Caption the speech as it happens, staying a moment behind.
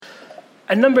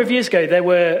A number of years ago,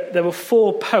 there were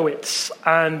four poets,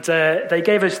 and they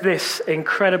gave us this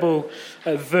incredible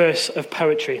verse of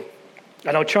poetry.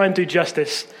 And I'll try and do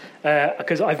justice,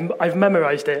 because I've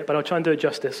memorized it, but I'll try and do it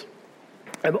justice.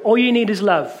 All you need is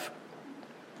love.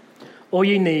 All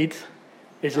you need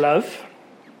is love.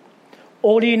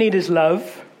 All you need is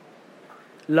love.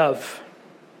 Love.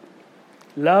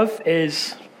 Love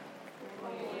is...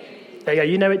 There you go,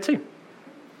 you know it too.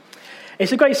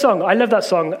 It's a great song. I love that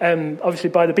song, obviously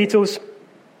by the Beatles.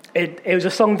 It was a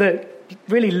song that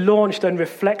really launched and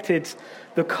reflected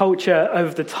the culture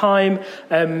of the time.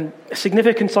 A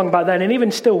significant song back then, and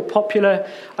even still popular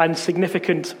and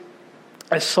significant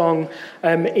a song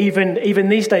even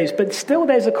these days. But still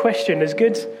there's a question, as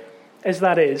good as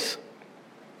that is,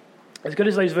 as good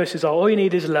as those verses are, all you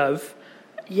need is love.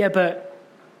 Yeah, but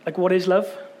like, what is love?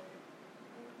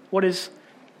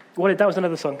 That was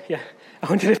another song, yeah. I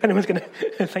wondered if anyone's going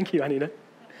to... Thank you, Annie.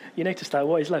 You noticed that.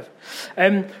 What is love?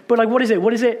 But like, what is it?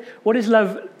 What does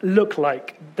love look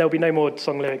like? There'll be no more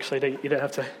song lyrics, so you don't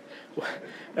have to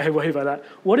worry about that.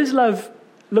 What does love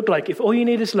look like? If all you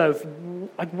need is love,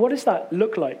 like, what does that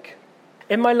look like?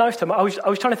 In my lifetime, I was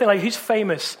trying to think, like, who's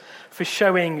famous for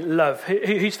showing love?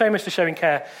 Who's famous for showing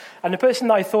care? And the person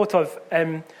that I thought of,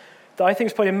 that I think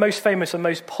is probably most famous and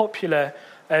most popular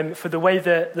for the way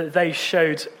that they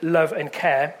showed love and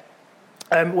care,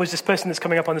 was this person that's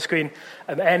coming up on the screen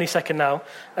any second now.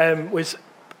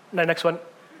 Next one.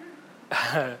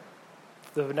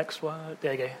 The next one.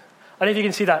 There you go. I don't know if you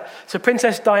can see that. So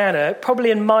Princess Diana,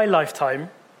 probably in my lifetime,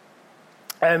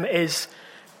 is,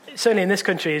 certainly in this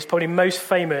country, is probably most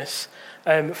famous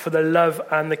for the love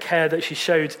and the care that she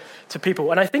showed to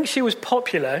people. And I think she was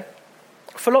popular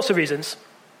for lots of reasons.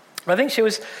 I think she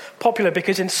was popular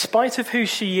because in spite of who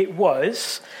she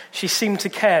was, she seemed to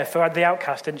care for the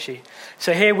outcast, didn't she?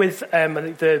 So here with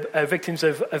the victims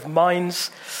of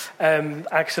mines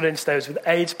accidents, those with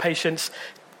AIDS patients,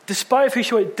 despite of who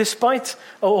she was,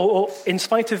 in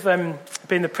spite of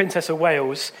being the Princess of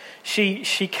Wales,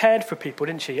 she cared for people,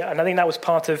 didn't she? And I think that was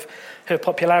part of her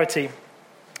popularity.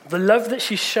 The love that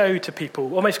she showed to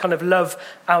people, almost kind of love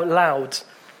out loud,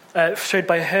 showed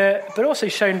by her, but also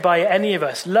shown by any of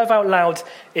us. Love out loud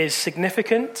is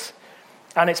significant,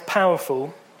 and it's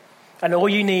powerful, and all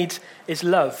you need is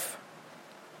love.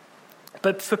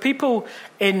 But for people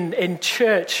in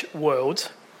church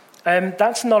world,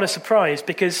 that's not a surprise,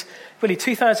 because really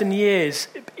 2,000 years,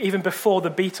 even before the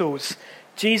Beatles,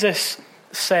 Jesus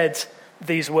said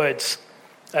these words,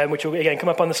 which will again come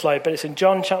up on the slide, but it's in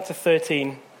John chapter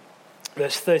 13,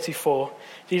 verse 34.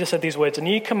 Jesus said these words, "A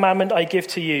new commandment I give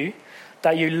to you,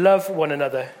 that you love one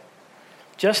another.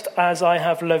 Just as I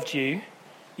have loved you,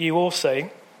 you also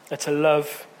are to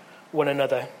love one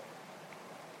another."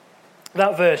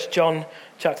 That verse, John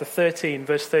chapter 13,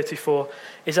 verse 34,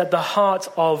 is at the heart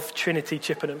of Trinity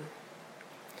Chippenham.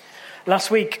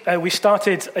 Last week, we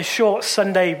started a short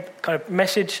Sunday kind of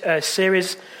message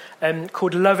series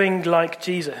called Loving Like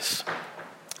Jesus.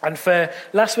 And for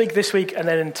last week, this week, and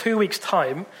then in 2 weeks'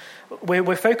 time,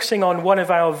 we're focusing on one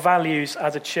of our values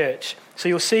as a church. So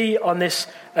you'll see on this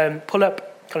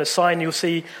pull-up kind of sign, you'll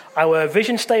see our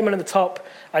vision statement at the top,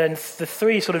 and then the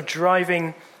three sort of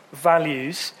driving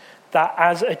values that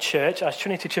as a church, as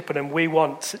Trinity Chippenham, we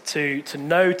want to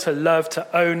know, to love, to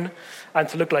own, and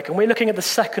to look like. And we're looking at the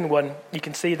second one, you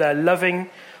can see there, loving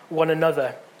one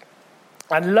another.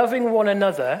 And loving one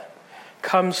another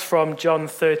comes from John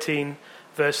 13,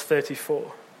 verse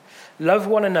 34. Love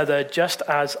one another just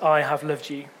as I have loved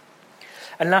you.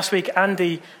 And last week,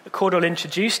 Andy Cordell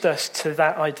introduced us to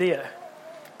that idea.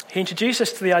 He introduced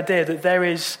us to the idea that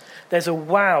there's a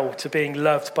wow to being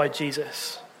loved by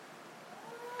Jesus.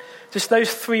 Just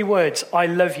those three words, I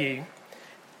love you,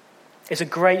 is a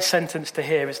great sentence to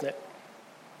hear, isn't it?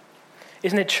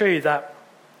 Isn't it true that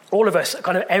all of us,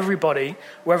 kind of everybody,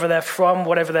 wherever they're from,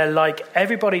 whatever they're like,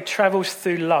 everybody travels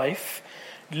through life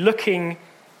looking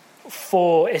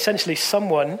for essentially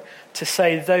someone to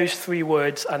say those three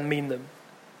words and mean them.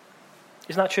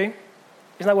 Isn't that true?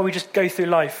 Isn't that why we just go through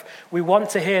life? We want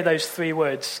to hear those three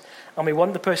words, and we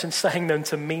want the person saying them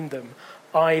to mean them.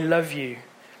 I love you.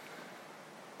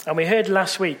 And we heard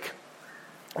last week,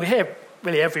 we hear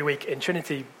really every week in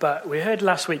Trinity, but we heard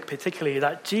last week particularly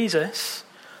that Jesus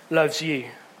loves you.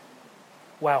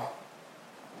 Wow.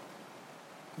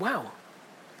 Wow.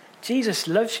 Jesus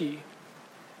loves you.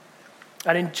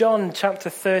 And in John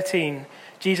chapter 13,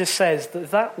 Jesus says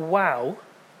that wow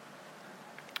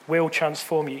will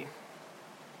transform you.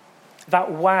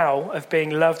 That wow of being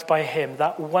loved by him,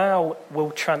 that wow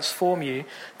will transform you.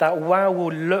 That wow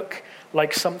will look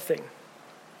like something.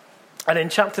 And in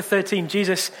chapter 13,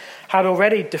 Jesus had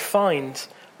already defined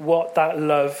what that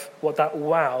love, what that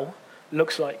wow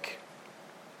looks like.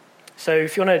 So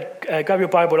if you want to grab your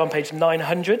Bible on page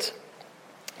 900,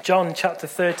 John chapter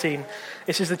 13,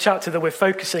 this is the chapter that we're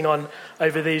focusing on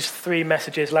over these 3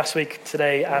 messages last week,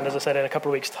 today, and as I said, in a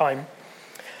couple of weeks' time.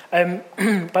 By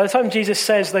the time Jesus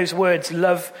says those words,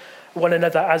 love one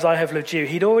another as I have loved you,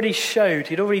 he'd already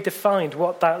defined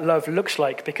what that love looks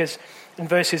like, because in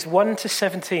verses 1 to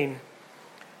 17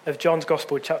 of John's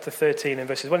Gospel, chapter 13, in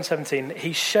verses 1 to 17,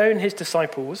 he's shown his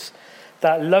disciples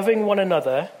that loving one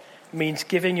another means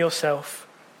giving yourself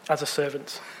as a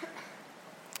servant.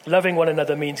 Loving one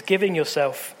another means giving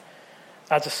yourself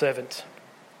as a servant.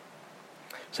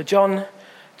 So John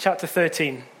chapter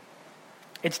 13,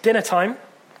 it's dinner time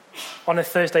on a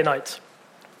Thursday night.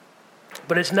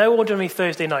 But it's no ordinary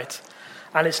Thursday night,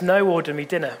 and it's no ordinary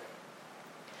dinner.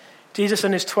 Jesus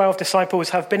and his 12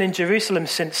 disciples have been in Jerusalem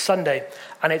since Sunday,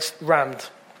 and it's rammed,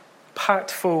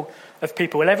 packed full of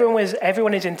people. And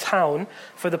everyone is in town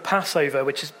for the Passover,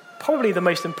 which is probably the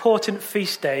most important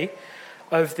feast day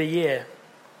of the year.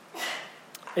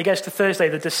 It gets to Thursday.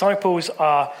 The disciples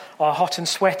are hot and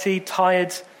sweaty,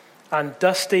 tired and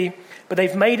dusty, but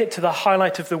they've made it to the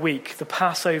highlight of the week, the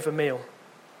Passover meal.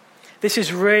 This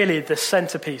is really the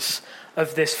centerpiece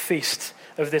of this feast,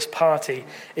 of this party.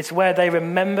 It's where they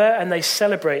remember and they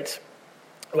celebrate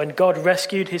when God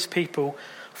rescued his people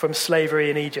from slavery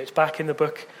in Egypt, back in the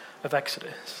book of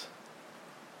Exodus.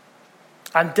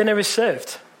 And dinner is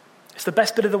served. It's the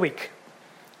best bit of the week.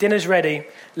 Dinner's ready,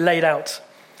 laid out.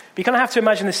 But you kind of have to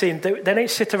imagine the scene. They didn't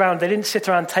sit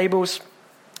around tables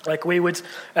like we would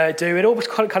do. It always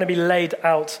kind of be laid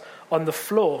out on the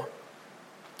floor.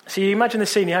 So you imagine the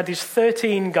scene. You had these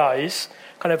 13 guys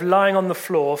kind of lying on the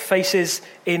floor, faces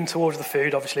in towards the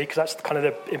food, obviously, because that's kind of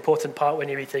the important part when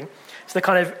you're eating. So they're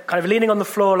kind of leaning on the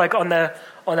floor, like on their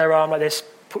arm like this,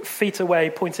 feet away,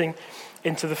 pointing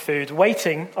into the food,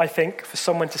 waiting, I think, for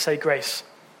someone to say grace.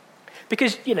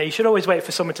 Because, you should always wait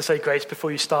for someone to say grace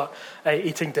before you start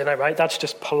eating dinner, right? That's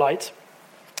just polite.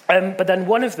 But then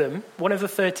one of the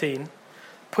 13,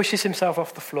 pushes himself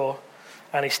off the floor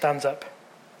and he stands up.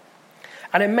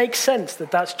 And it makes sense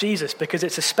that that's Jesus, because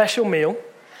it's a special meal.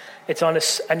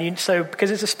 Because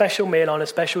it's a special meal on a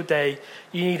special day,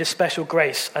 you need a special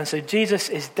grace. And so Jesus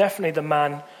is definitely the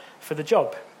man for the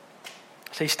job.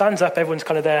 So he stands up, everyone's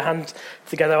kind of there, hands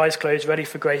together, eyes closed, ready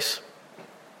for grace.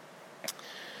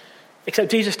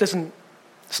 Except Jesus doesn't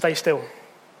stay still.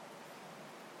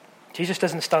 Jesus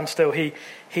doesn't stand still.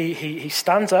 He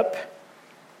stands up,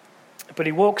 but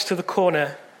he walks to the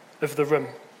corner of the room.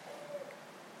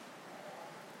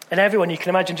 And everyone, you can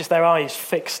imagine just their eyes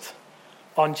fixed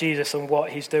on Jesus and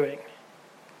what he's doing.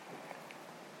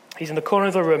 He's in the corner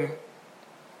of the room.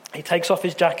 He takes off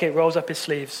his jacket, rolls up his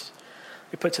sleeves.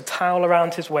 He puts a towel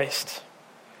around his waist.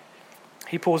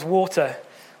 He pours water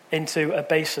into a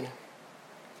basin.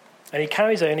 And he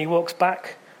carries it and he walks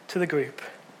back to the group.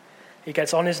 He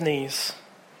gets on his knees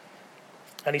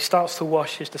and he starts to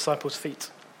wash his disciples' feet.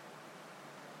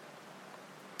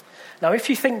 Now, if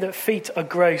you think that feet are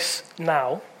gross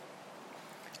now,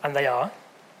 and they are,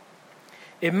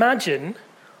 imagine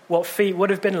what feet would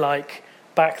have been like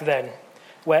back then,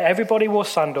 where everybody wore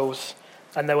sandals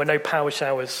and there were no power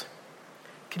showers.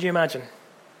 Could you imagine?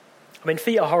 I mean,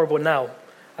 feet are horrible now,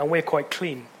 and we're quite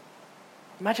clean.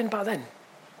 Imagine back then.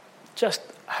 Just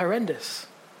horrendous.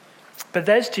 But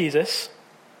there's Jesus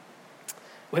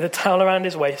with a towel around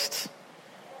his waist,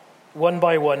 one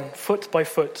by one, foot by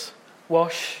foot.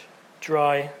 Wash,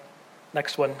 dry.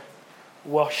 Next one.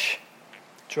 Wash,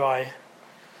 dry.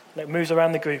 And it moves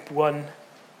around the group one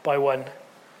by one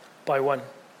by one.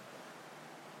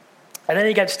 And then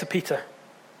he gets to Peter,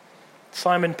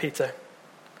 Simon Peter,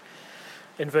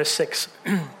 in verse 6.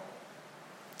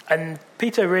 And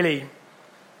Peter really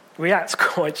reacts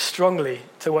quite strongly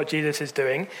to what Jesus is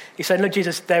doing. He said, look,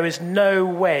 Jesus, there is no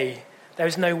way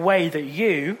that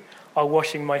you are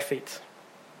washing my feet.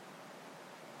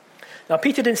 Now,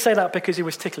 Peter didn't say that because he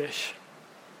was ticklish.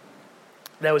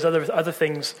 There was other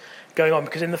things going on,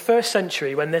 because in the first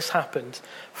century when this happened,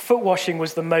 foot washing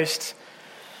was the most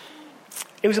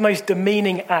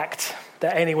demeaning act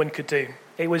that anyone could do.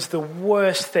 It was the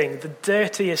worst thing, the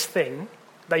dirtiest thing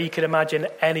that you could imagine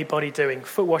anybody doing.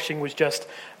 Foot washing was just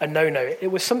a no-no. It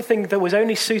was something that was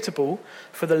only suitable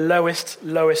for the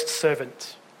lowest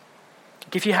servant.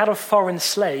 If you had a foreign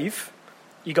slave,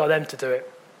 you got them to do it,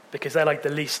 because they're like the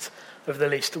least of the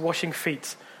least. Washing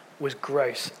feet was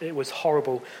gross. It was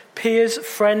horrible. Peers,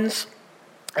 friends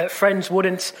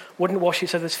wouldn't wash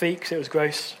each other's feet because it was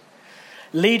gross.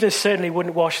 Leaders certainly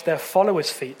wouldn't wash their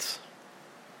followers' feet.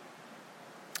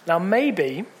 Now,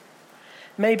 maybe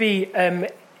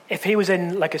if he was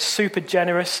in like a super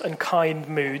generous and kind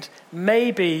mood,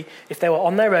 maybe if they were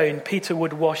on their own, Peter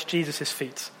would wash Jesus'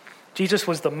 feet. Jesus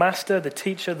was the master, the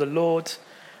teacher, the Lord.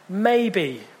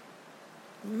 Maybe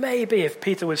if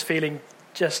Peter was feeling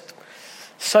just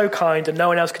so kind and no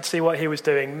one else could see what he was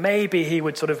doing, maybe he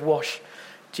would sort of wash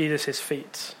Jesus'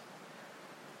 feet.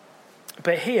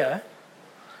 But here,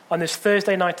 on this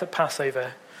Thursday night at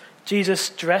Passover, Jesus,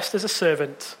 dressed as a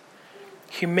servant,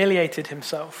 humiliated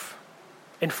himself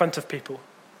in front of people.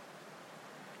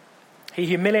 He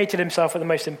humiliated himself at the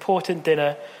most important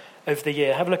dinner of the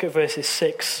year. Have a look at verses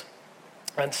 6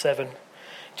 and 7.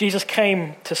 Jesus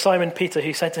came to Simon Peter,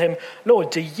 who said to him, "Lord,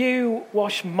 do you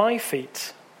wash my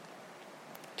feet?"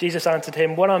 Jesus answered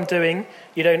him, "What I'm doing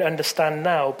you don't understand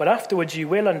now, but afterwards you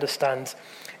will understand."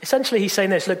 Essentially, he's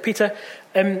saying this: look, Peter,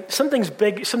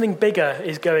 something bigger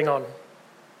is going on.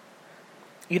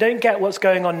 You don't get what's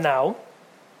going on now,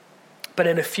 but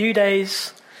in a few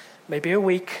days, maybe a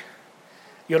week,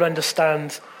 you'll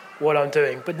understand what I'm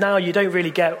doing. But now you don't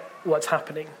really get what's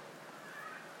happening.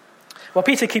 Well,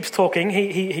 Peter keeps talking.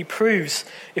 He proves,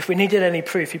 if we needed any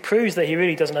proof, he proves that he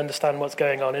really doesn't understand what's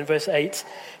going on. In verse 8,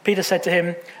 Peter said to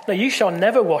him, "No, you shall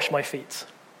never wash my feet."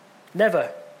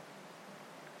 Never.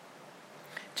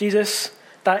 Jesus,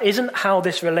 that isn't how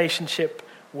this relationship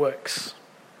works.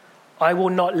 I will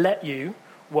not let you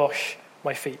wash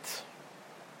my feet.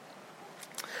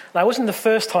 Now, it wasn't the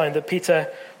first time that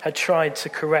Peter had tried to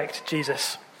correct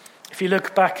Jesus. If you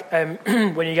look back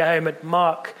when you get home at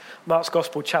Mark's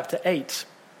Gospel, chapter 8,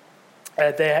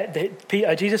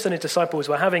 Jesus and his disciples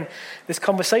were having this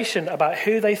conversation about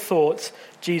who they thought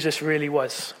Jesus really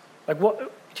was. Like,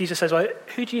 what Jesus says, well,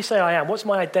 who do you say I am? What's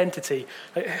my identity?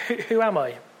 Like, who am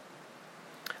I?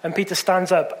 And Peter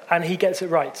stands up and he gets it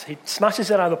right. He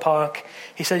smashes it out of the park.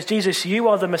 He says, "Jesus, you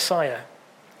are the Messiah.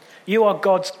 You are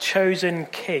God's chosen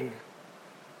king."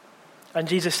 And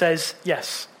Jesus says,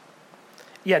 "Yes.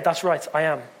 Yeah, that's right, I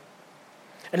am.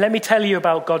 And let me tell you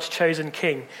about God's chosen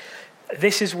king.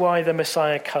 This is why the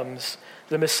Messiah comes.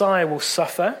 The Messiah will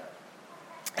suffer.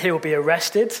 He will be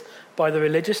arrested by the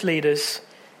religious leaders.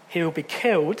 He will be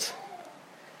killed.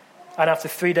 And after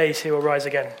 3 days, he will rise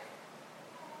again."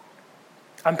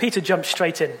 And Peter jumps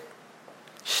straight in.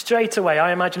 Straight away.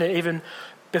 I imagine it even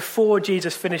before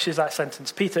Jesus finishes that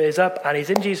sentence. Peter is up and he's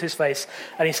in Jesus' face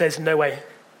and he says, "No way.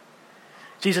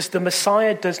 Jesus, the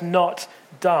Messiah does not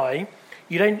die.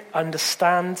 You don't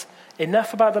understand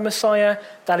enough about the Messiah.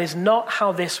 That is not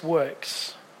how this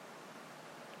works."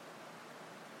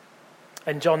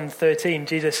 And John 13,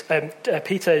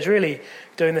 Peter is really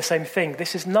doing the same thing.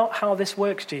 This is not how this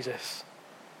works, Jesus.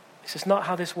 This is not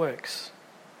how this works.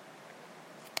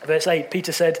 Verse 8,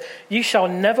 Peter said, "You shall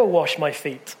never wash my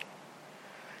feet."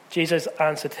 Jesus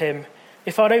answered him,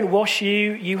 "If I don't wash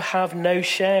you, you have no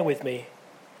share with me."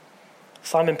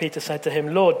 Simon Peter said to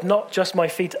him, "Lord, not just my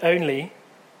feet only,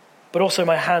 but also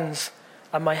my hands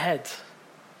and my head."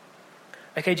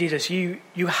 Okay, Jesus, you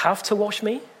have to wash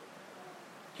me?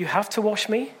 You have to wash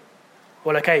me?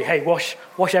 Well, okay, hey, wash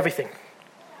everything.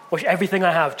 Wash everything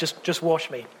I have, just wash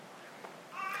me.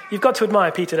 You've got to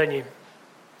admire Peter, don't you?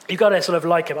 You've got to sort of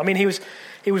like him. I mean, he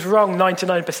was wrong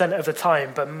 99% of the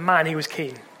time, but man, he was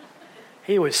keen.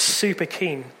 He was super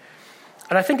keen.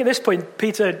 And I think at this point,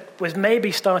 Peter was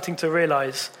maybe starting to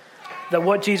realize that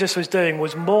what Jesus was doing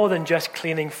was more than just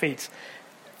cleaning feet.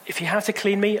 If you have to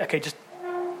clean me, okay, just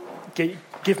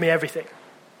give me everything.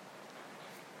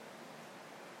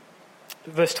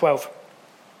 Verse 12.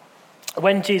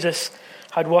 When Jesus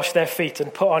had washed their feet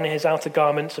and put on his outer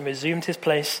garments and resumed his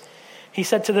place, he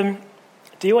said to them,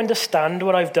 "Do you understand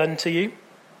what I've done to you?"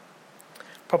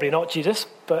 Probably not, Jesus,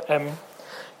 but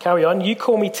carry on. "You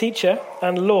call me teacher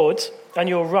and Lord, and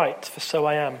you're right, for so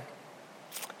I am.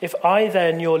 If I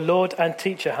then, your Lord and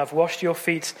teacher, have washed your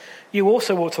feet, you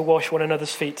also ought to wash one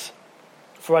another's feet.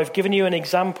 For I've given you an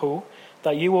example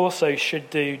that you also should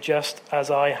do just as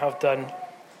I have done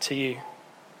to you.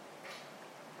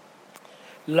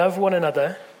 Love one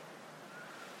another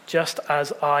just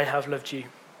as I have loved you."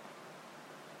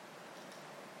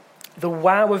 The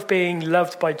wow of being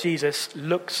loved by Jesus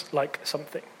looks like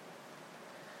something.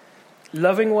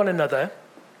 Loving one another,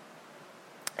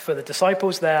 for the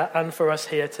disciples there and for us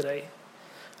here today,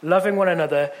 loving one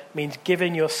another means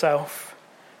giving yourself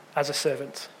as a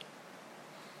servant.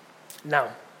 Now,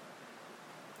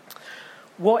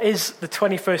 what is the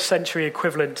 21st century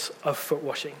equivalent of foot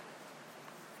washing?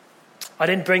 I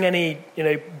didn't bring any,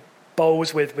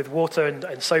 bowls with water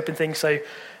and soap and things, so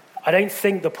I don't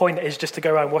think the point is just to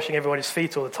go around washing everyone's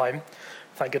feet all the time.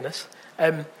 Thank goodness.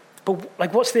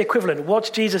 But what's the equivalent?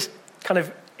 What's Jesus kind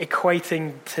of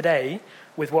equating today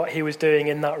with what he was doing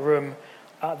in that room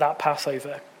at that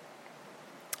Passover?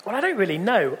 Well, I don't really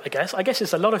know, I guess. I guess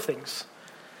it's a lot of things.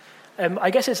 I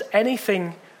guess it's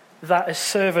anything that a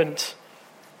servant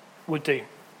would do,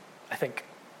 I think.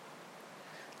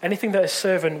 Anything that a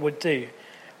servant would do.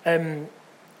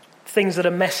 Things that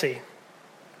are messy.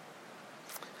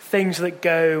 Things that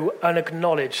go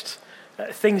unacknowledged.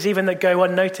 Things even that go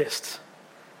unnoticed.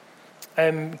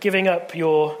 Giving up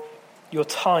your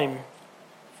time,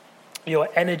 your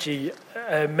energy,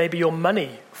 maybe your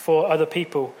money for other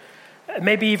people.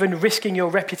 Maybe even risking your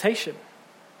reputation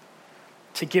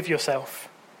to give yourself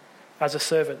as a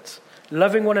servant.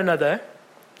 Loving one another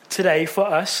today for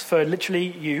us, for literally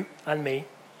you and me,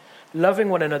 loving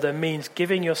one another means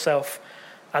giving yourself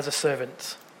as a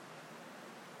servant.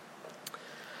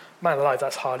 Man alive,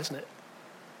 that's hard, isn't it?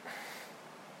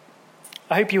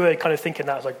 I hope you were kind of thinking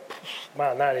that. I was like,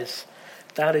 man, that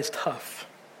is tough.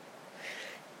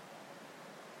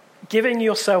 Giving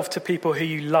yourself to people who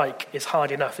you like is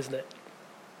hard enough, isn't it?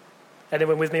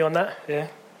 Anyone with me on that? Yeah?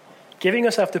 Giving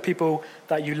yourself to people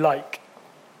that you like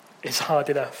is hard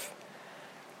enough.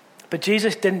 But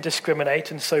Jesus didn't discriminate,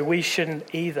 and so we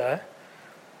shouldn't either.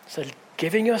 So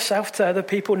giving yourself to other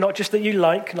people, not just that you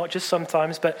like, not just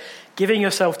sometimes, but giving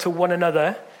yourself to one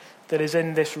another that is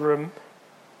in this room,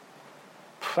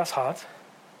 that's hard.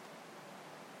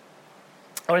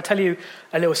 I want to tell you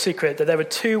a little secret, that there are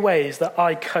 2 ways that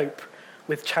I cope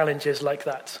with challenges like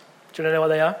that. Do you want to know what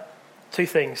they are? 2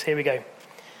 things. Here we go.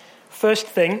 First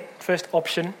thing, first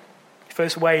option,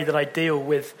 first way that I deal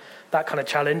with that kind of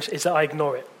challenge is that I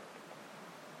ignore it.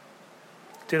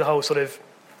 Do the whole sort of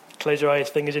close your eyes,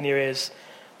 fingers in your ears,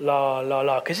 la, la,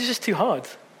 la, because it's just too hard.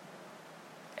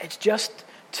 It's just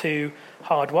too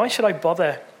hard. Why should I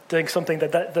bother doing something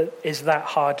that is that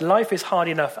hard? Life is hard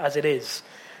enough as it is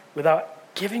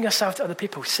without giving yourself to other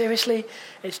people. Seriously,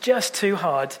 it's just too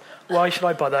hard. Why should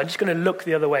I bother? I'm just going to look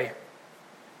the other way.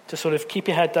 To sort of keep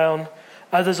your head down.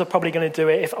 Others are probably going to do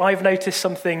it. If I've noticed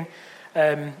something,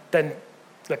 then,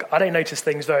 look, I don't notice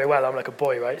things very well. I'm like a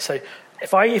boy, right? So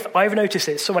if I've noticed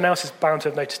it, someone else is bound to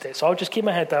have noticed it. So I'll just keep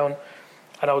my head down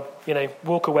and I'll,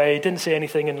 walk away, didn't see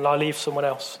anything, and I'll leave someone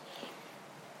else.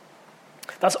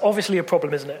 That's obviously a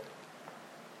problem, isn't it?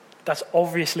 That's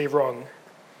obviously wrong.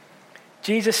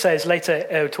 Jesus says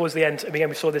later, towards the end, and again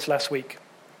we saw this last week,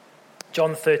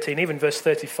 John 13, even verse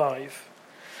 35,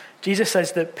 Jesus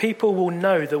says that people will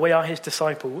know that we are his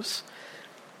disciples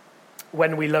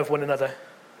when we love one another.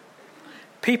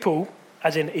 People,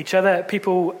 as in each other,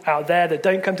 people out there that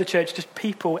don't come to church, just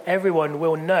people, everyone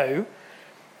will know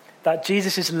that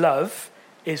Jesus' love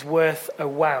is worth a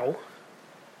wow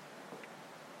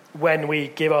when we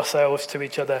give ourselves to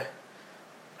each other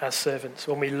as servants,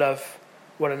 when we love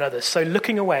one another. So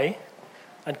looking away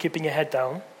and keeping your head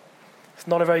down, it's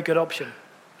not a very good option.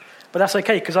 But that's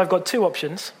okay, because I've got 2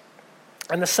 options.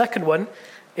 And the second one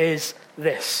is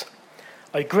this.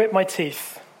 I grit my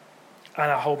teeth and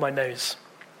I hold my nose.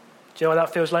 Do you know what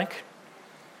that feels like?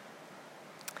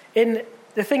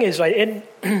 The thing is, right,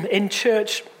 in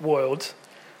church world,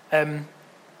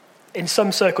 in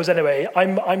some circles anyway,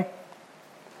 I'm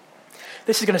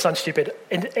this is going to sound stupid.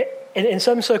 In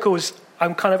some circles,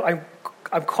 I'm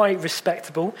quite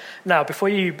respectable. Now, before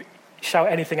you shout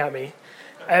anything at me,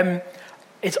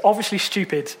 it's obviously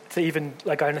stupid to even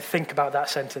kind of think about that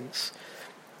sentence.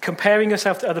 Comparing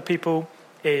yourself to other people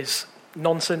is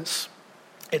nonsense.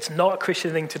 It's not a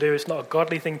Christian thing to do. It's not a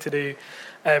godly thing to do.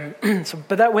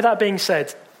 But with that being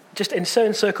said, just in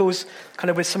certain circles, kind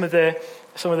of with some of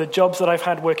the jobs that I've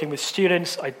had working with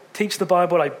students, I teach the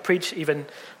Bible, I preach, even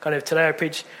kind of today I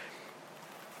preach.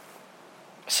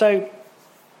 So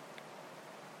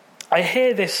I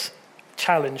hear this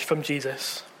challenge from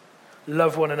Jesus: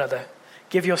 love one another.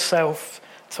 Give yourself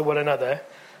to one another.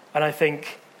 And I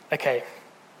think, okay,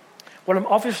 well, I'm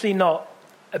obviously not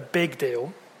a big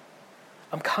deal.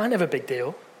 I'm kind of a big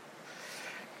deal.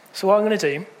 So what I'm going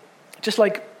to do, just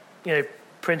like,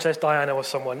 Princess Diana or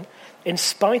someone, in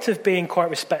spite of being quite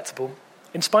respectable,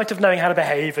 in spite of knowing how to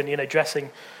behave and,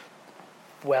 dressing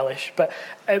wellish, but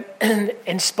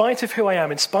in spite of who I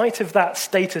am, in spite of that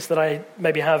status that I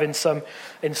maybe have in some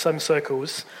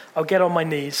circles, I'll get on my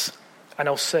knees and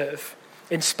I'll serve.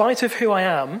 In spite of who I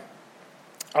am,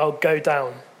 I'll go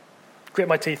down, grit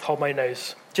my teeth, hold my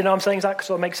nose. Do you know what I'm saying? Does that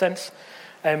sort of make sense?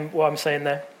 What I'm saying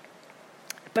there?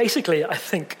 Basically, I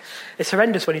think it's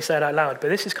horrendous when you say it out loud, but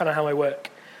this is kind of how I work.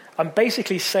 I'm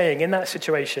basically saying in that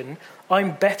situation,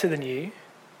 I'm better than you,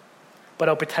 but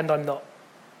I'll pretend I'm not.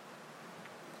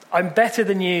 I'm better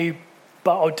than you,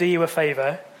 but I'll do you a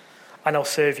favor and I'll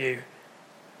serve you.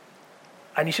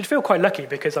 And you should feel quite lucky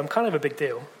because I'm kind of a big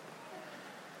deal.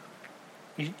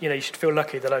 You should feel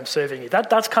lucky that I'm serving you.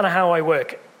 That's kind of how I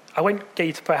work. I won't get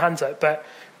you to put hands up, but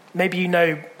maybe you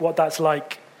know what that's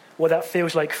like, what that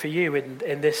feels like for you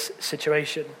in this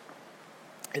situation.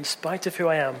 In spite of who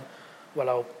I am,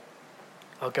 well,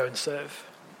 I'll go and serve.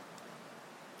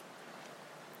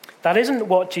 That isn't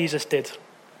what Jesus did.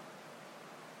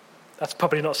 That's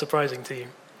probably not surprising to you.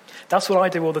 That's what I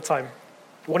do all the time.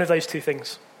 One of those two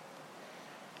things.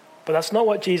 But that's not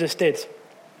what Jesus did.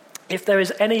 If there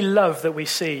is any love that we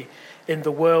see in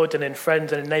the world and in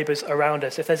friends and in neighbors around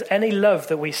us, if there's any love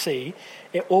that we see,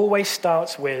 it always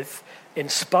starts with, in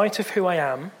spite of who I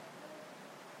am,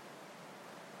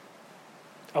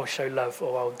 I'll show love,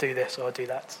 or I'll do this, or I'll do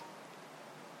that.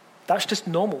 That's just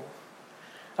normal.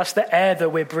 That's the air that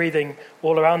we're breathing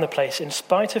all around the place. In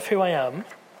spite of who I am,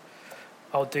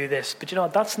 I'll do this. But you know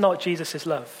what? That's not Jesus'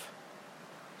 love.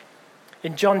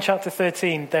 In John chapter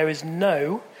 13, there is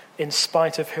no in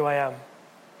spite of who I am.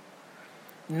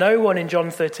 No one in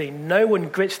John 13, no one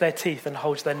grits their teeth and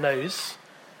holds their nose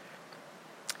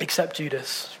except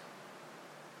Judas.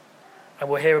 And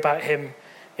we'll hear about him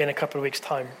in a couple of weeks'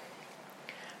 time.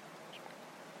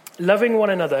 Loving one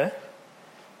another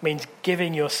means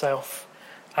giving yourself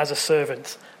as a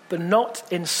servant, but not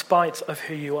in spite of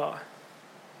who you are.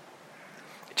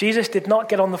 Jesus did not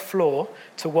get on the floor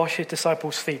to wash his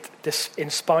disciples' feet in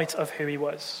spite of who he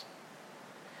was.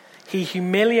 He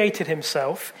humiliated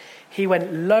himself. He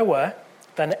went lower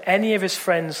than any of his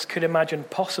friends could imagine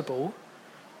possible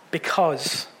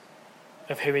because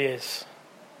of who he is.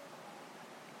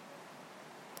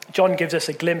 John gives us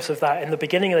a glimpse of that in the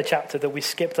beginning of the chapter that we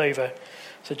skipped over.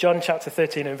 So John chapter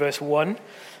 13 and verse 1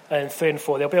 and 3 and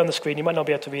 4. They'll be on the screen. You might not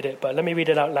be able to read it, but let me read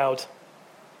it out loud.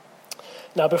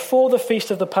 Now, before the feast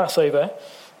of the Passover,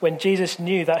 when Jesus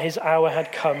knew that his hour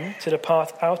had come to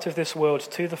depart out of this world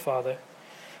to the Father,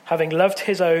 having loved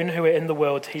his own who were in the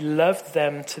world, he loved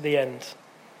them to the end.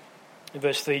 In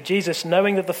verse 3, Jesus,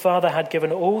 knowing that the Father had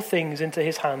given all things into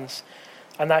his hands,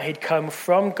 and that he'd come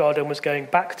from God and was going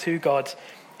back to God,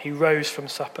 he rose from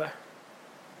supper.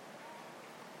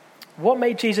 What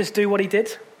made Jesus do what he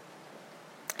did?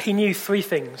 He knew three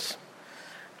things.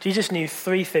 Jesus knew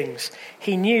three things.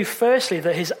 He knew, firstly,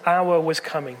 that his hour was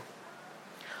coming.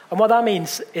 And what that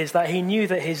means is that he knew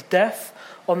that his death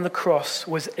on the cross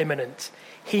was imminent.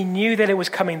 He knew that it was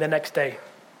coming the next day.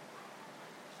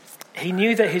 He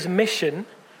knew that his mission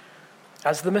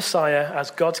as the Messiah,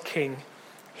 as God's King,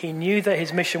 he knew that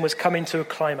his mission was coming to a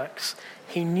climax.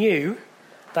 He knew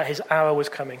that his hour was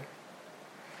coming.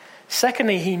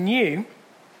 Secondly, he knew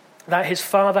that his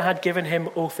Father had given him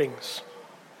all things.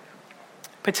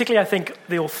 Particularly, I think,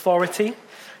 the authority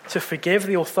to forgive,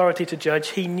 the authority to judge.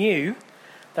 He knew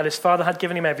that his Father had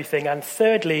given him everything. And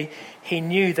thirdly, he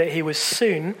knew that he was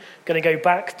soon going to go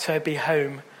back to be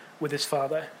home with his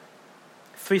Father.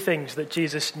 Three things that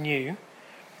Jesus knew.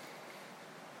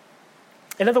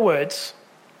 In other words,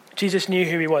 Jesus knew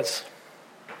who he was.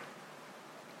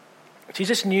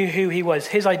 Jesus knew who he was.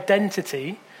 His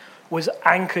identity was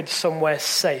anchored somewhere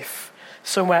safe,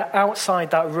 somewhere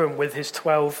outside that room with his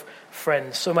 12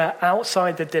 friends, somewhere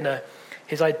outside the dinner.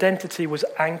 His identity was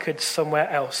anchored somewhere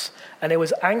else, and it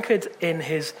was anchored in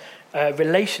his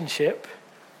relationship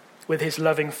with his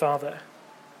loving Father.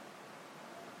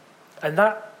 And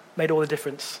that made all the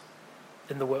difference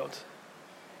in the world.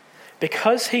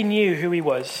 Because he knew who he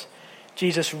was,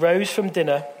 Jesus rose from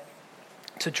dinner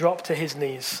to drop to his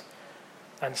knees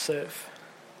and serve.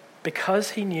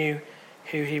 Because he knew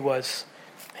who he was,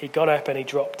 he got up and he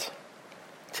dropped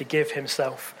to give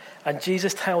himself. And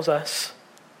Jesus tells us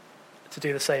to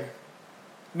do the same.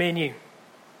 Me and you.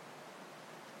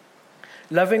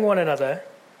 Loving one another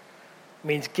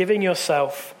means giving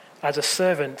yourself as a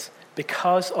servant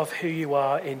because of who you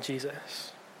are in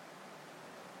Jesus.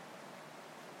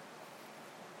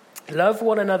 Love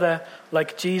one another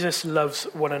like Jesus loves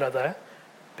one another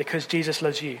because Jesus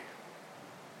loves you.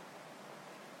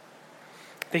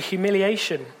 The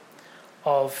humiliation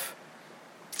of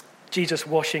Jesus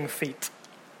washing feet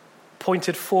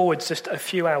pointed forwards just a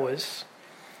few hours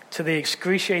to the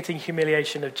excruciating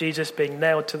humiliation of Jesus being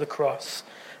nailed to the cross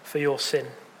for your sin.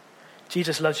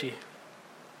 Jesus loves you.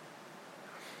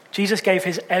 Jesus gave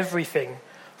his everything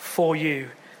for you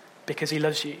because he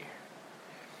loves you.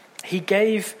 He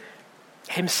gave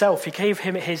himself, he gave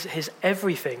him his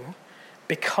everything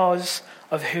because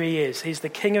of who he is. He's the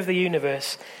King of the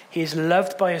universe. He is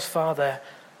loved by his Father,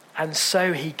 and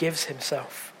so he gives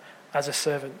himself as a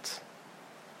servant.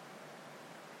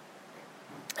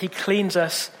 He cleans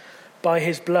us by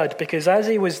his blood, because as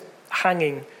he was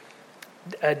hanging,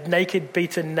 naked,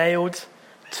 beaten, nailed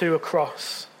to a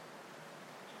cross.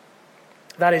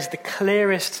 That is the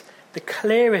clearest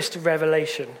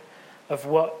revelation of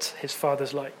what his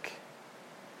Father's like.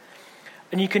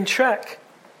 And you can track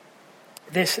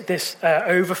this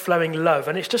overflowing love,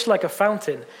 and it's just like a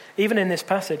fountain. Even in this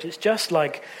passage, it's just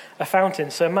like a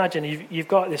fountain. So imagine you've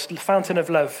got this fountain of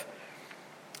love.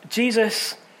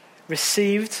 Jesus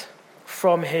received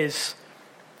from his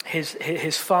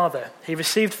Father. He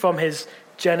received from his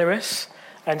generous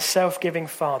and self-giving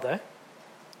Father.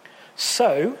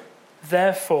 So,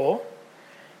 therefore,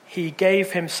 he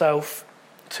gave himself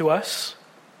to us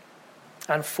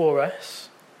and for us.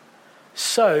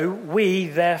 So we,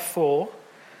 therefore,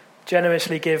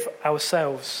 generously give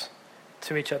ourselves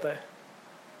to each other.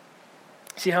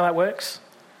 See how that works?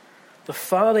 The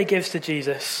Father gives to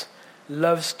Jesus,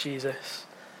 loves Jesus.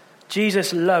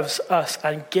 Jesus loves us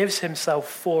and gives himself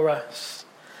for us.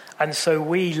 And so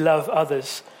we love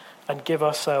others and give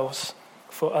ourselves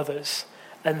for others.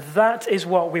 And that is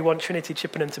what we want Trinity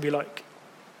Chippenham to be like.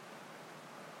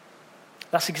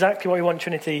 That's exactly what we want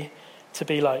Trinity to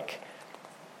be like.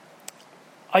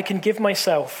 I can give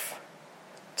myself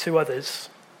to others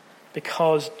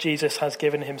because Jesus has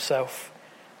given himself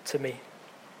to me.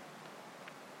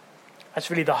 That's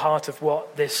really the heart of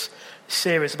what this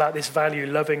series about this value,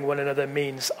 loving one another,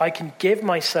 means. I can give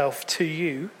myself to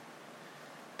you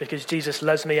because Jesus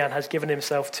loves me and has given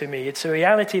himself to me. It's a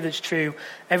reality that's true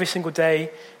every single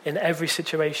day, in every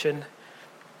situation.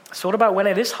 So what about when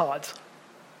it is hard?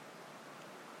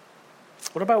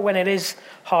 What about when it is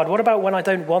hard? What about when I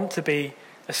don't want to be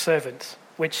a servant?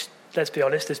 Which, let's be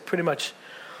honest, is pretty much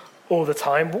all the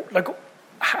time. Like,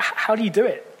 how do you do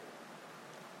it?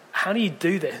 How do you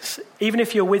do this? Even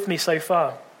if you're with me so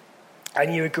far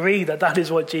and you agree that that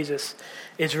is what Jesus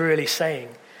is really saying,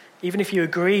 even if you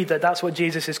agree that that's what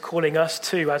Jesus is calling us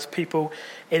to as people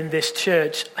in this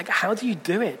church, like, how do you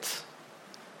do it?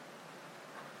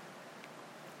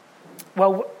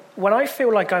 Well, when I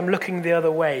feel like I'm looking the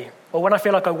other way, or when I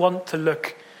feel like I want to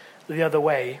look the other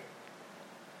way,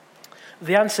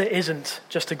 the answer isn't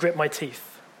just to grit my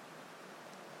teeth.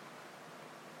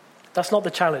 That's not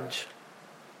the challenge.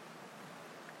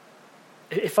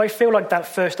 If I feel like that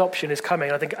first option is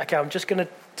coming, I think, okay, I'm just going to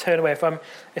turn away.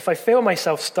 If I feel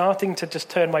myself starting to just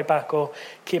turn my back or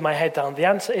keep my head down, the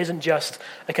answer isn't just,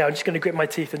 okay, I'm just going to grit my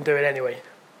teeth and do it anyway.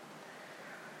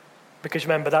 Because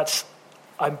remember,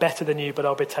 I'm better than you, but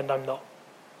I'll pretend I'm not.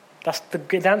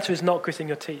 The answer is not gritting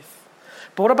your teeth.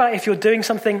 But what about if you're doing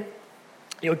something,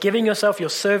 you're giving yourself, you're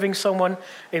serving someone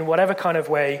in whatever kind of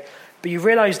way, but you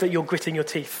realize that you're gritting your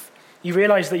teeth. You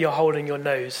realize that you're holding your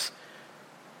nose.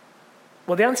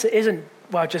 Well, the answer isn't,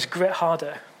 well, just grit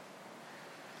harder.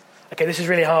 Okay, this is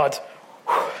really hard.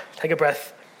 Take a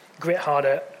breath. Grit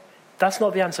harder. That's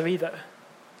not the answer either.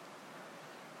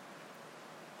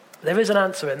 There is an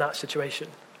answer in that situation.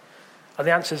 And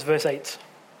the answer is verse 8.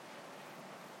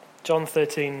 John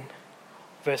 13,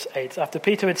 verse 8. After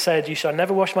Peter had said, "You shall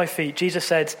never wash my feet," Jesus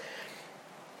said,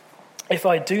 "If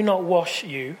I do not wash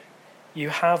you, you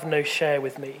have no share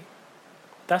with me."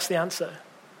 That's the answer.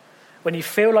 When you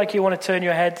feel like you want to turn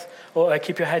your head or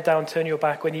keep your head down, turn your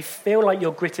back, when you feel like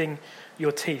you're gritting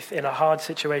your teeth in a hard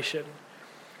situation,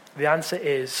 the answer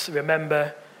is,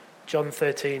 remember John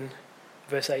 13,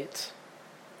 verse 8.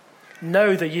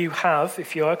 Know that you have,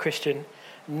 if you're a Christian,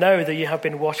 know that you have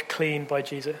been washed clean by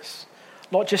Jesus.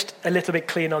 Not just a little bit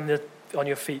clean on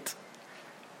your feet,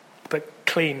 but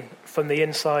clean from the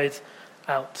inside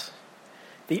out.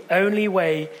 The only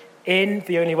way in,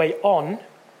 the only way on,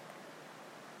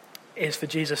 is for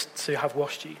Jesus to have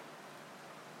washed you.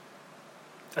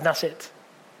 And that's it.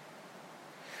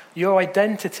 Your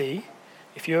identity,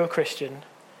 if you're a Christian,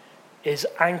 is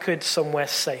anchored somewhere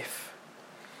safe.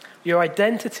 Your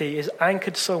identity is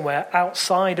anchored somewhere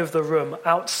outside of the room,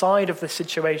 outside of the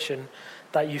situation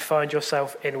that you find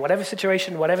yourself in. Whatever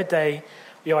situation, whatever day,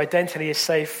 your identity is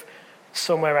safe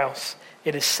somewhere else.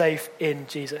 It is safe in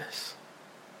Jesus.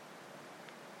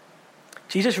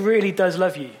 Jesus really does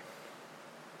love you.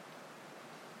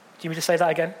 Do you want me to say that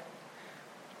again?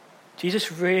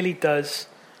 Jesus really does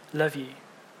love you.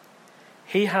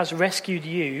 He has rescued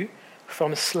you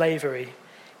from slavery.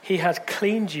 He has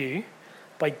cleaned you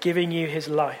by giving you his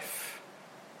life.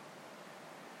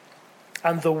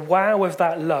 And the wow of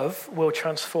that love will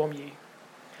transform you.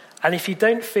 And if you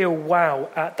don't feel wow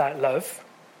at that love,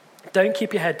 don't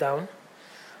keep your head down.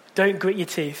 Don't grit your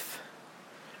teeth.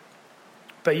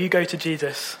 But you go to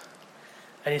Jesus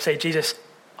and you say, "Jesus,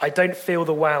 I don't feel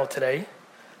the wow today.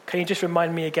 Can you just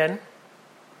remind me again?"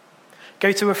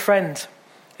 Go to a friend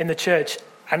in the church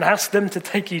and ask them to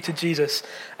take you to Jesus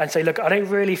and say, "Look, I don't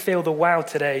really feel the wow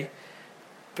today.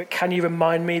 but can you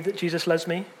remind me that Jesus loves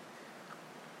me?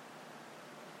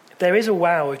 There is a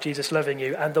wow of Jesus loving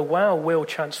you, and the wow will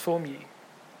transform you.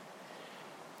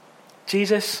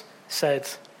 Jesus said,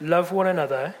 love one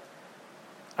another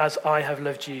as I have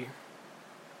loved you.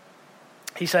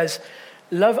 He says,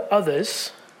 love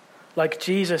others like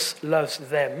Jesus loves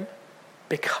them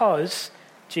because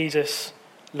Jesus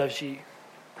loves you.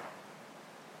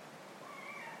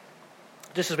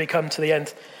 Just as we come to the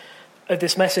end of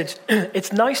this message,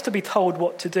 it's nice to be told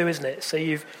what to do, isn't it? So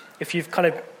if you've kind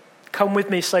of come with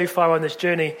me so far on this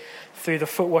journey through the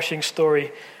foot washing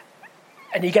story,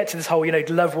 and you get to this whole,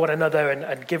 love one another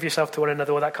and give yourself to one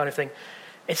another, all that kind of thing.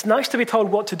 It's nice to be told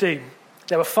what to do.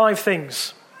 There were 5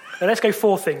 things. Now let's go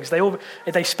 4 things.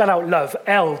 They spell out love.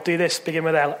 L, do this, begin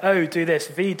with L. O, do this.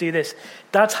 V, do this.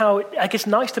 That's how, it's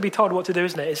nice to be told what to do,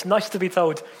 isn't it? It's nice to be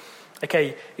told,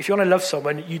 okay, if you want to love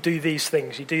someone, you do these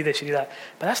things. You do this, you do that.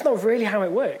 But that's not really how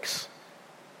it works.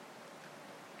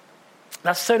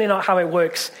 That's certainly not how it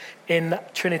works in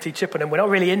Trinity Chippenham. We're not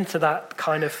really into that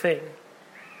kind of thing.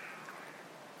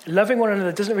 Loving one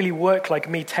another doesn't really work like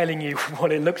me telling you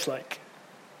what it looks like.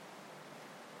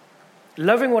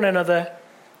 Loving one another,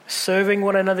 serving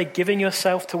one another, giving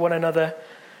yourself to one another,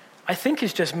 I think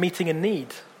is just meeting a need.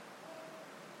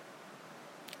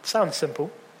 It sounds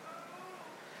simple.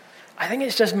 I think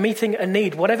it's just meeting a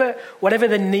need. Whatever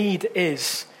the need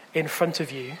is in front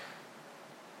of you,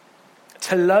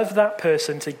 to love that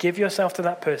person, to give yourself to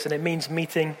that person, it means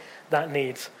meeting that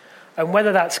need. And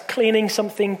whether that's cleaning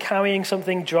something, carrying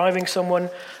something, driving someone,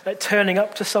 turning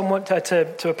up to someone,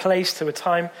 to a place, to a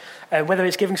time, whether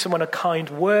it's giving someone a kind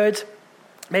word,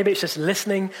 maybe it's just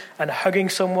listening and hugging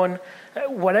someone,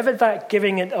 whatever that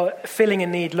giving or filling a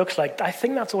need looks like, I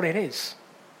think that's all it is.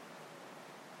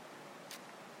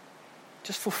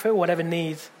 Just fulfill whatever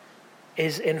need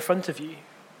is in front of you.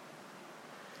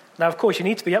 Now, of course, you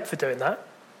need to be up for doing that.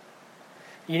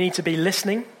 You need to be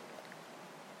listening.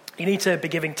 You need to be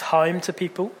giving time to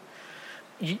people.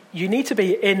 You need to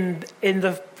be in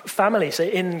the family, so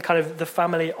in kind of the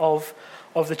family of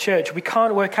the church. We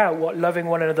can't work out what loving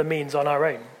one another means on our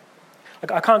own.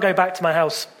 Like, I can't go back to my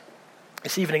house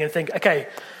this evening and think, okay,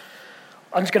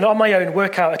 I'm just going to, on my own,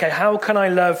 work out, okay, how can I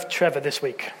love Trevor this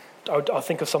week? I'll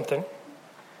think of something.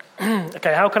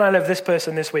 Okay, how can I love this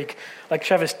person this week? Like,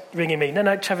 Trevor's ringing me.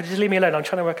 No, Trevor, just leave me alone. I'm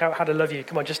trying to work out how to love you.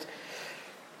 Come on,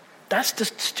 that's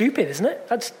just stupid, isn't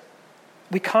it?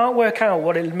 We can't work out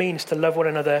what it means to love one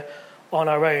another on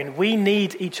our own. We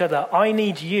need each other. I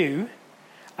need you,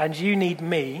 and you need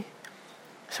me,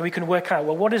 so we can work out,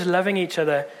 well, what does loving each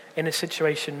other in a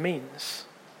situation means?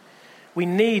 We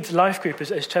need life group,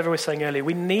 as Trevor was saying earlier.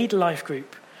 We need life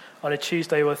group on a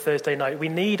Tuesday or a Thursday night. We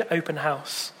need open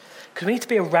house, because we need to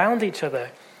be around each other.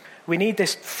 We need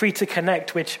this free to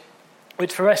connect, which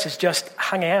for us is just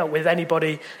hanging out with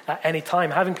anybody at any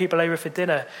time, having people over for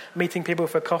dinner, meeting people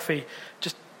for coffee,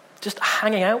 just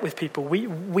hanging out with people.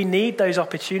 We need those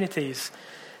opportunities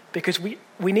because we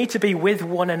need to be with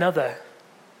one another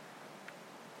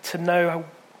to know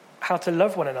how to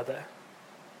love one another.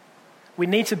 We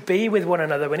need to be with one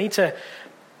another. We need to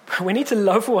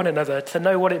love one another to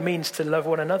know what it means to love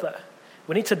one another.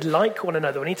 We need to like one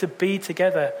another. We need to be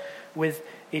together with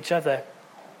each other.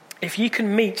 If you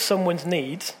can meet someone's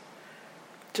needs,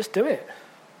 just do it.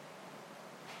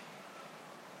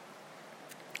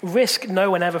 Risk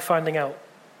no one ever finding out.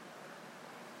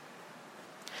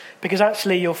 Because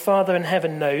actually your Father in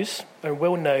heaven knows and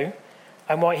will know,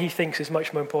 and what he thinks is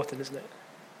much more important, isn't it?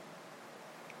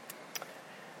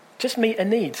 Just meet a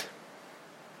need.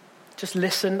 Just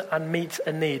listen and meet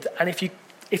a need. And if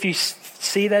you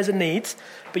see there's a need,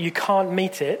 but you can't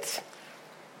meet it,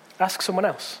 ask someone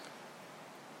else.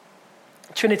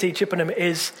 Trinity Chippenham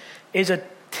is a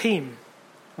team.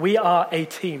 We are a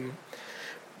team.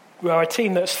 We are a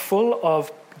team that's full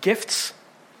of gifts,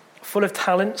 full of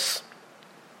talents.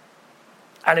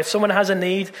 And if someone has a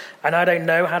need and I don't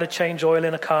know how to change oil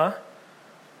in a car,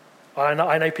 I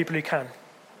know people who can.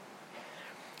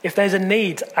 If there's a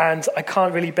need and I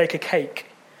can't really bake a cake,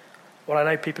 well, I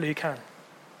know people who can.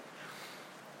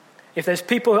 If there's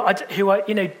people who are,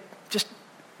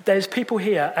 there's people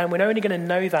here, and we're only going to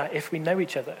know that if we know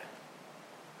each other.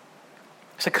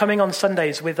 So coming on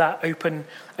Sundays with that open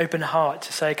heart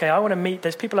to say, okay, I want to meet,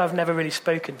 there's people I've never really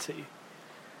spoken to.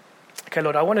 Okay,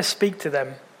 Lord, I want to speak to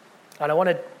them, and I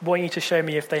want you to show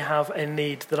me if they have a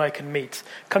need that I can meet.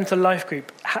 Come to life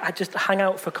group, just hang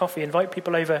out for coffee, invite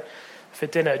people over for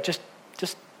dinner, just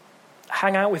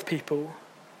hang out with people.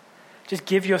 Just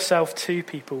give yourself to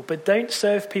people, but don't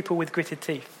serve people with gritted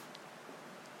teeth.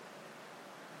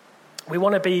 We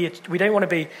don't want to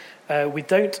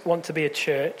be a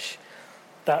church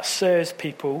that serves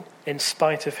people in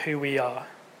spite of who we are,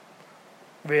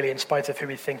 really in spite of who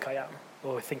we think I am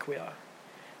or think we are.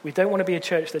 We don't want to be a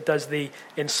church that does the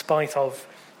in spite of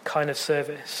kind of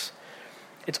service.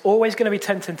 It's always going to be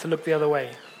tempting to look the other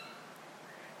way.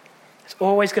 It's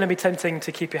always going to be tempting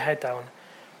to keep your head down.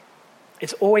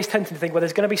 It's always tempting to think, well,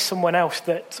 there's going to be someone else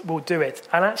that will do it.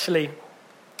 And actually,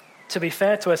 to be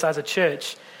fair to us as a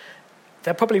church,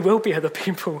 there probably will be other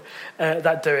people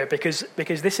that do it because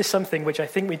this is something which I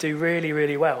think we do really,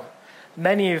 really well.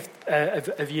 Many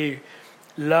of you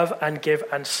love and give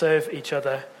and serve each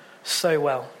other so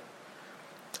well.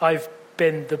 I've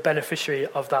been the beneficiary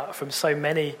of that from so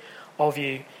many of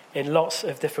you in lots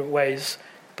of different ways.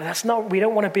 But we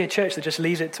don't want to be a church that just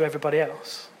leaves it to everybody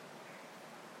else.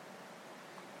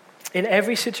 In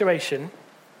every situation,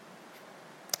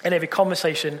 in every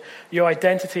conversation, your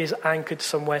identity is anchored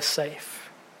somewhere safe.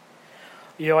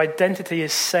 Your identity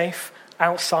is safe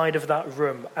outside of that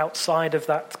room, outside of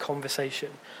that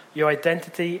conversation. Your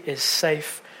identity is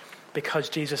safe because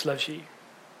Jesus loves you.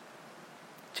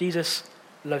 Jesus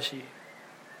loves you.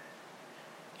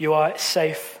 You are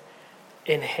safe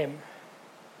in him.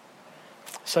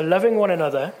 So loving one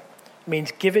another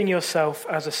means giving yourself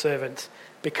as a servant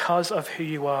because of who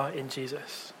you are in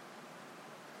Jesus.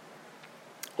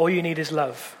 All you need is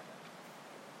love.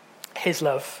 His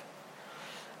love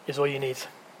is all you need.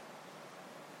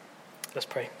 Let's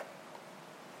pray.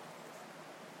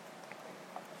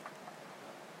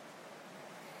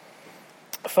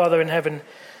 Father in heaven,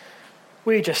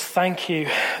 we just thank you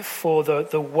for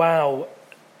the wow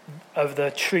of the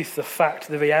truth, the fact,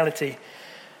 the reality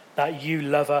that you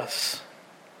love us.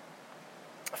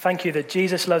 Thank you that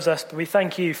Jesus loves us, but we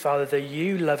thank you, Father, that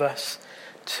you love us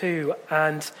too.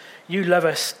 And you love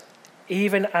us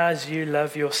even as you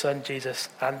love your son, Jesus.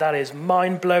 And that is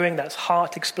mind-blowing, that's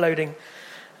heart-exploding.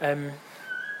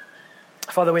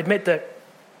 Father, we admit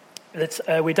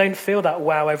that we don't feel that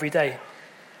wow every day.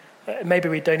 Maybe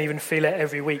we don't even feel it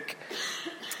every week.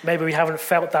 Maybe we haven't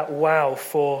felt that wow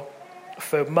for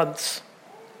months.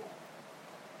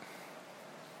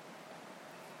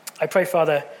 I pray,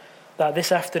 Father, that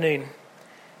this afternoon,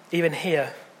 even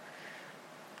here,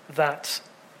 that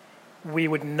we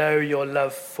would know your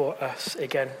love for us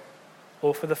again,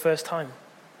 or for the first time.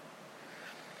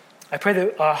 I pray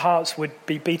that our hearts would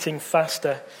be beating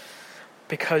faster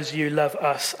because you love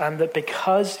us, and that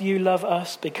because you love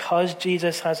us, because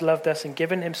Jesus has loved us and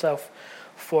given himself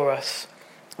for us,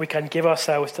 we can give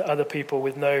ourselves to other people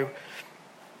with no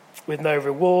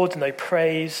reward, no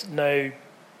praise, no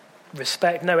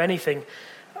respect, no anything.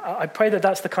 I pray that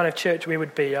that's the kind of church we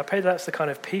would be. I pray that that's the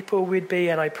kind of people we'd be,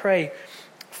 and I pray,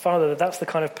 Father, that that's the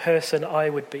kind of person I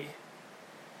would be.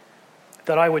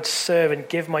 That I would serve and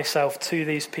give myself to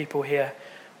these people here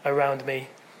around me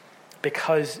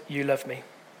because you love me.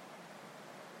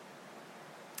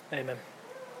 Amen.